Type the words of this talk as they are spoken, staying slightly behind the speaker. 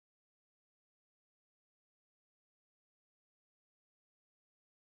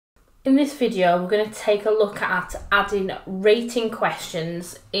In this video, we're going to take a look at adding rating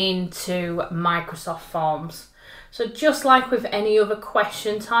questions into Microsoft Forms. So just like with any other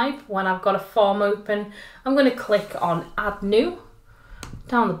question type, when I've got a form open, I'm going to click on Add New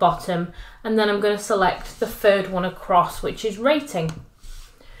down the bottom, and then I'm going to select the third one across, which is rating.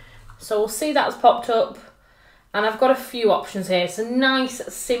 So we'll see that's popped up, and I've got a few options here. It's a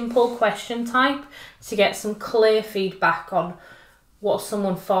nice, simple question type to get some clear feedback on what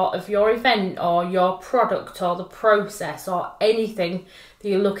someone thought of your event or your product or the process or anything that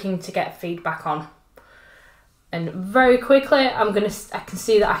you're looking to get feedback on. And very quickly, I can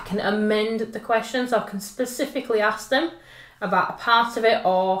see that I can amend the question, so I can specifically ask them about a part of it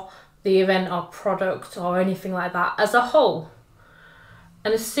or the event or product or anything like that as a whole.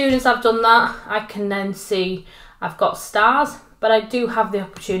 And as soon as I've done that, I can then see I've got stars, but I do have the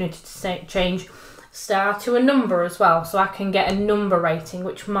opportunity to change star to a number as well, so I can get a number rating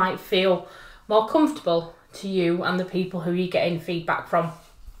which might feel more comfortable to you and the people who you're getting feedback from.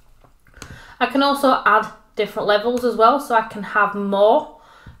 I can also add different levels as well, so I can have more.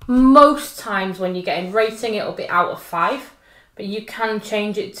 Most times when you're getting rating, it'll be out of 5, but you can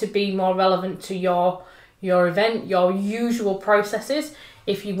change it to be more relevant to your event, your usual processes,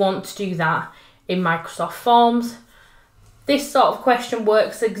 if you want to do that in Microsoft Forms. This sort of question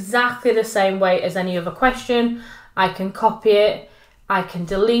works exactly the same way as any other question. I can copy it, I can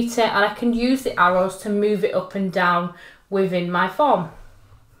delete it, and I can use the arrows to move it up and down within my form.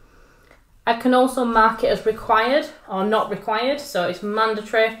 I can also mark it as required or not required, so it's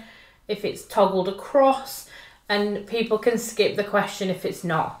mandatory if it's toggled across, and people can skip the question if it's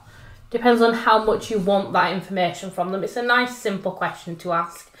not. Depends on how much you want that information from them. It's a nice simple question to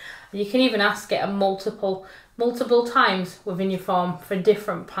ask. You can even ask it multiple times within your form for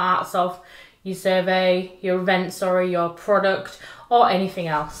different parts of your survey, your event, your product, or anything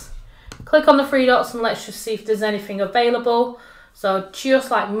else. Click on the three dots and let's just see if there's anything available. So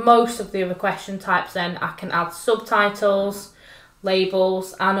just like most of the other question types, then I can add subtitles,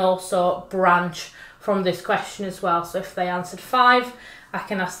 labels, and also branch from this question as well. So if they answered 5, I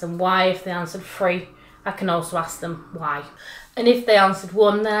can ask them why. If they answered 3, I can also ask them why. And if they answered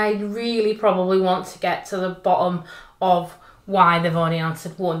 1, then I really probably want to get to the bottom of why they've only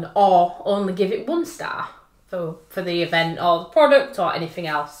answered 1, or only give it 1 star for the event or the product or anything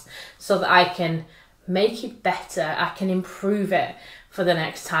else, so that I can make it better, I can improve it for the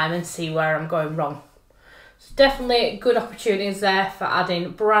next time and see where I'm going wrong. So definitely good opportunities there for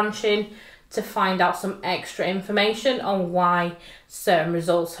adding branching to find out some extra information on why certain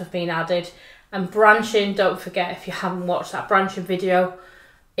results have been added. And branching, don't forget, if you haven't watched that branching video,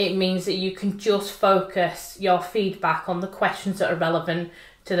 it means that you can just focus your feedback on the questions that are relevant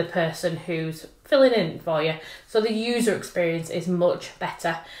to the person who's filling in for you. So the user experience is much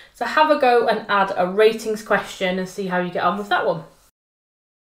better. So have a go and add a ratings question and see how you get on with that one.